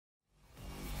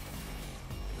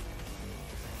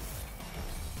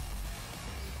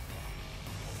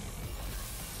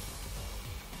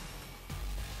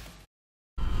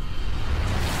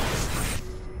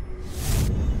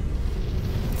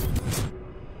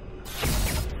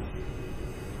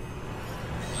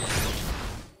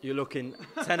You're looking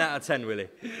 10 out of 10, Willy.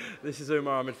 This is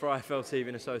UMAR AHMED for IFL TV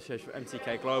in association with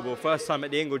MTK Global. First time at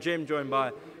the Ingle Gym, joined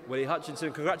by Willy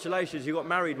Hutchinson. Congratulations, you got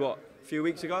married, what, a few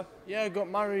weeks ago? Yeah, I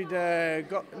got married, a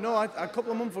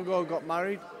couple of months ago I got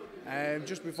married,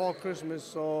 just before Christmas,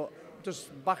 so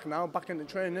just back now, back into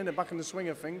training, back in the swing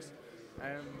of things.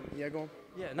 Yeah, go on.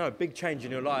 Yeah, no, big change in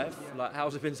your life. Yeah. Like,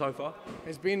 how's it been so far?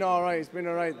 It's been all right,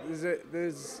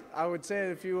 There's, I would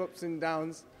say, a few ups and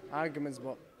downs, arguments,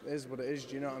 but it is what it is,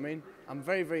 do you know what I mean? I'm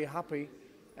very, very happy.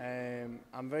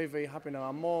 I'm very, very happy now.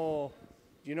 I'm more,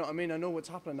 do you know what I mean? I know what's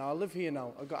happening now. I live here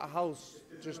now. I've got a house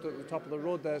just at the top of the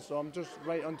road there, so I'm just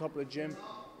right on top of the gym,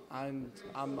 and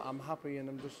I'm happy, and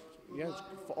I'm just, yeah, it's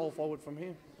all forward from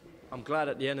here. I'm glad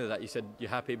at the end of that you said you're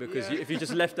happy, because if you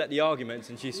just left at the arguments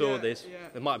and she saw this,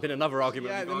 there might have been another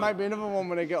argument. Yeah, there might be another one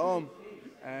when I get home.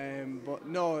 But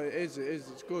no, it's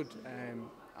good.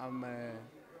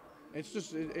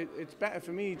 It's better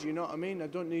for me, do you know what I mean? I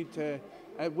don't need to,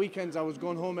 at weekends I was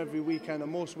going home every weekend, or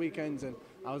most weekends, and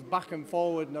I was back and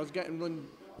forward, and I was getting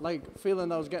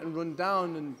feeling I was getting run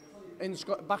down, and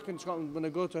back in Scotland, when I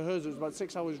go to hers, it was about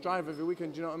 6 hours drive every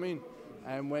weekend, do you know what I mean?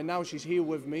 And where now she's here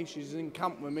with me, she's in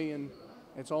camp with me, and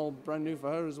it's all brand new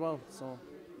for her as well, so,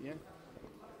 yeah.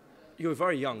 You were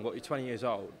very young, what, you're 20 years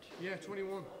old? Yeah,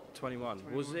 21. 21.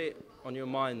 Was it on your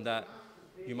mind that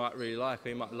you might really like her,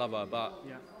 you might love her, but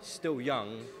still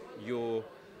young, you're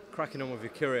cracking on with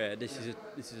your career, this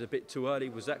is a bit too early?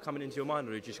 Was that coming into your mind,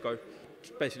 or did you just go,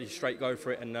 basically straight go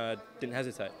for it and didn't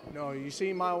hesitate? No, you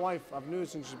see, my wife, I've known her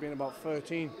since she's been about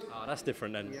 13. Oh, that's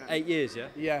different then. Yeah. 8 years, yeah?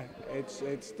 Yeah,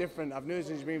 it's different. I've known her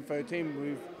since she's been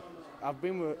 13. I've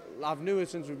known her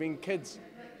since we've been kids,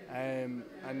 and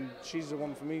she's the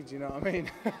one for me. Do you know what I mean?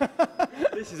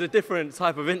 This is a different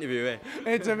type of interview, eh?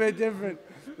 It's a bit different.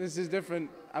 This is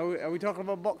different. Are we talking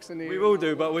about boxing here? We will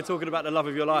do, but we're talking about the love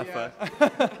of your life first.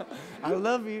 I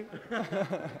love you.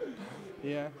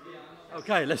 Yeah.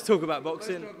 Okay, let's talk about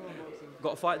boxing.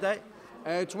 Got a fight date?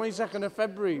 22nd of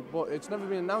February, but it's never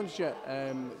been announced yet.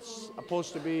 It's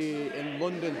supposed to be in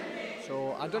London,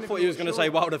 so I don't know. I thought you was going to say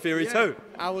Wilder Fury 2.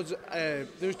 I was.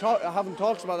 There's having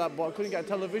talks about that, but I couldn't get a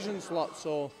television slot,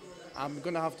 so I'm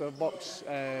going to have to box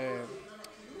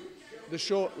the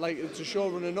show. Like, it's a show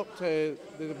running up to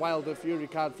the Wilder Fury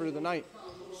card through the night.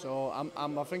 So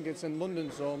I think it's in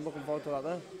London, so I'm looking forward to that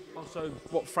there. Oh, so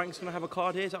what, Frank's going to have a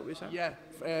card here, is that what you're saying?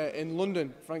 Yeah, in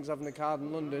London. Frank's having a card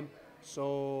in London,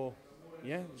 so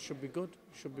yeah, it should be good.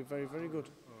 It should be very, very good.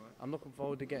 Right. I'm looking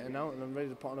forward to getting out, and I'm ready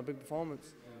to put on a big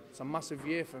performance. It's a massive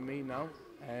year for me now.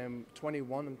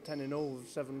 21, I'm 10-0 with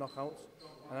 7 knockouts,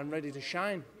 and I'm ready to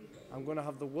shine. I'm going to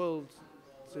have the world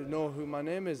to know who my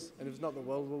name is, and if it's not the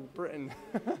world, well, Britain.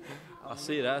 I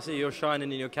see that. I see you're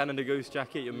shining in your Canada Goose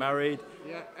jacket. You're married.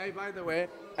 Yeah. Hey, by the way,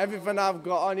 everything I've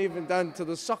got on, even down to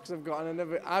the socks I've got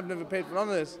on, I've never paid for none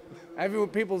of this.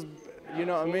 People's, you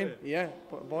know what I mean? Yeah,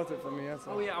 bought it for me. That's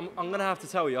all. Oh yeah, I'm gonna have to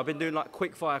tell you. I've been doing like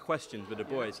quick fire questions with the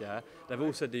boys. Yeah, they've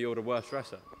all said that you're the worst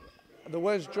dresser. The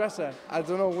worst dresser? I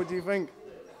don't know. What do you think?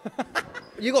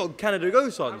 You got Canada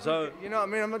Goose on, so you know what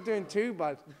I mean. I'm not doing too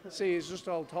bad. See, it's just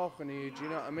all talking to you. Do you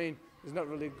know what I mean? There's not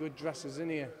really good dressers in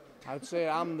here. I'd say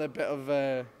I'm the bit of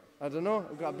I don't know.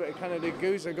 I've got a bit of Canada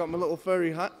Goose. I've got my little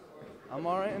furry hat. I'm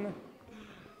all right in there.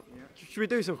 Yeah. Should we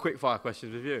do some quick fire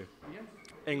questions with you? Yeah.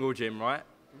 Ingle Gym, right?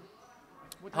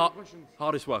 What type of questions?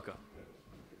 Hardest worker?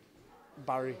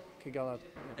 Barry Kigalad.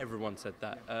 Yeah. Everyone said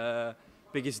that.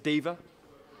 Biggest diva?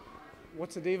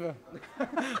 What's a diva?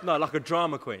 No, like a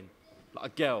drama queen, like a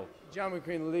girl. Drama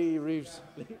queen Lee Reeves.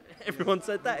 Everyone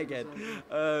said that again.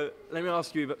 Let me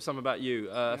ask you something about you.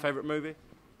 Favourite movie?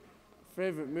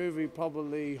 Favourite movie,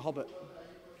 probably Hobbit.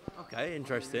 Okay,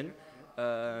 interesting.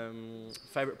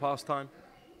 Favourite pastime?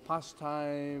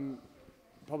 Pastime,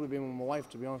 probably being with my wife,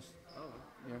 to be honest. Oh.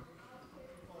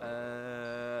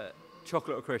 Yeah.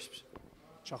 Chocolate or crisps?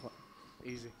 Chocolate.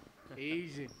 Easy.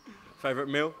 Easy. Favourite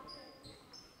meal?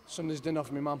 Sunday's dinner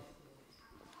for my mum.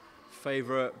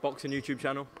 Favourite boxing YouTube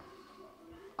channel?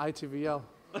 ITVL.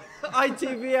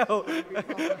 ITVL.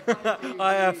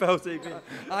 IFL TV.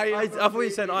 I thought you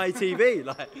said ITV.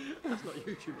 Like, that's not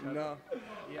YouTube channel. No.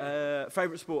 Yeah.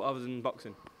 Favourite sport other than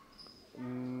boxing?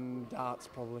 Darts,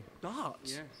 probably.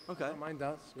 Darts? Yeah. Okay. I don't mind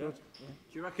darts. Yeah. Good. Yeah.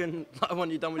 Do you reckon, like, when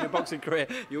you're done with your boxing career,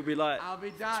 you'll be like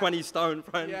 20 stone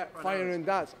throwing? Yeah, firing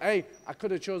darts. Hey, I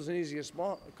could have chosen an easier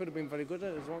sport. I could have been very good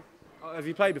at it as well. Oh, have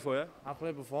you played before, yeah? I've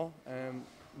played before.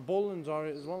 Bowling's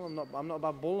alright as well. I'm not a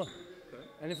bad bowler. Okay.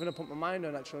 Anything I put my mind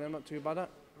on, actually, I'm not too bad at.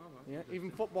 Oh, yeah,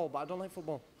 even football, but I don't like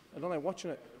football. I don't like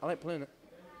watching it. I like playing it.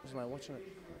 I just like watching it.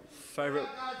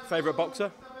 Favourite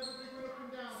boxer?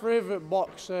 favourite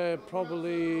boxer,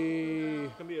 probably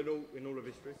Can be in all of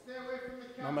history.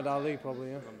 Muhammad Ali, probably,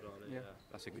 yeah. Muhammad Ali, yeah.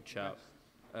 That's a good shout.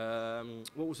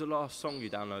 What was the last song you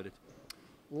downloaded?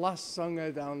 Last song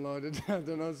I downloaded, I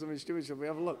don't know, something stupid, shall we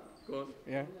have a look? Go on.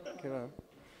 Yeah, okay then.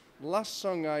 Last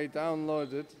song I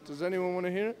downloaded, does anyone want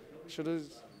to hear it?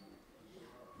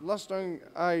 Last song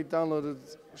I downloaded,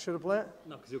 should I play it?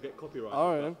 No, because you'll get copyright.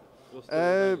 Alright then. What's the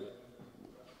name of it?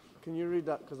 Can you read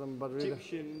that, because I'm a bad reader?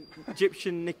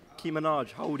 Egyptian Nicki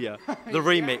Minaj, Hold Ya. The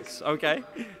remix, okay.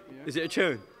 Yeah. Is it a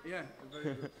tune? Yeah,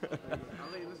 very good.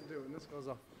 I'll let you listen to it when this goes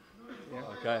off. Yeah.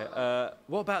 Okay.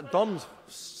 What about Dom's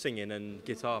singing and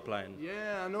guitar playing?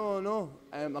 Yeah, I know.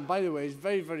 And by the way, he's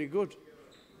very, very good.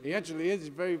 He actually is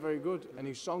very, very good, and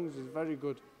his songs is very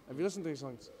good. Have you listened to his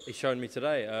songs? He showed me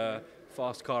today.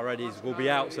 Fast Car Readies will be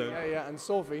out soon. Yeah, and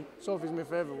Sophie's my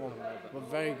favourite one. But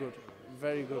very good,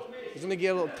 very good. He's going to get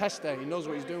a little test there. He knows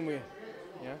what he's doing with you.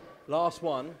 Yeah. Last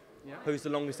one. Yeah. Who's the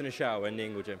longest in the shower in the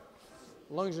Ingle gym?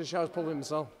 Longest in the shower is probably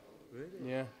myself. Really?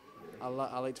 Yeah. I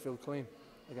like to feel clean.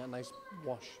 I get a nice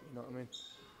wash, you know what I mean?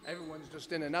 Everyone's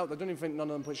just in and out. They don't even think none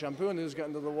of them put shampoo in. They just get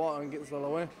into the water and get the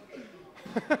away.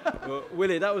 Well,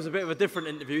 Willy, that was a bit of a different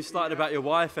interview. Started about your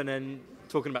wife and then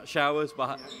talking about showers,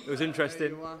 but it was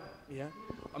interesting. Yeah.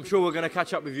 I'm sure we're going to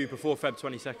catch up with you before Feb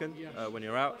 22nd when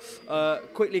you're out.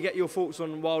 Quickly get your thoughts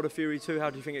on Wilder Fury 2. How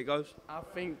do you think it goes? I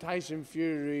think Tyson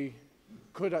Fury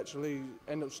could actually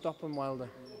end up stopping Wilder.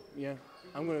 Yeah.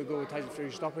 I'm going to go with Tyson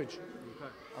Fury stoppage. Okay.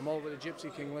 I'm all with the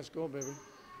Gypsy King. Let's go, baby.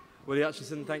 Willy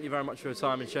Hutchinson, thank you very much for your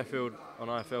time in Sheffield on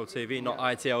IFL TV, not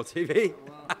ITL TV.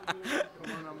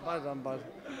 Come on, I'm bad.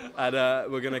 And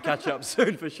we're going to catch up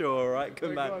soon for sure, all right?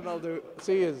 Come back. I'll do it.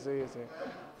 See you.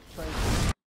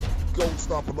 Gold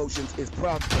Star Promotions is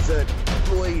proud to present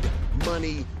Floyd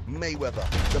Money Mayweather.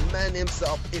 The man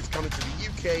himself is coming to the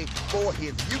UK for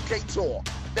his UK tour,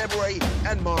 February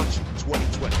and March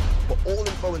 2020. For all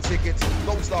info and tickets,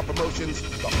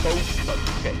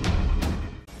 goldstarpromotions.co.uk.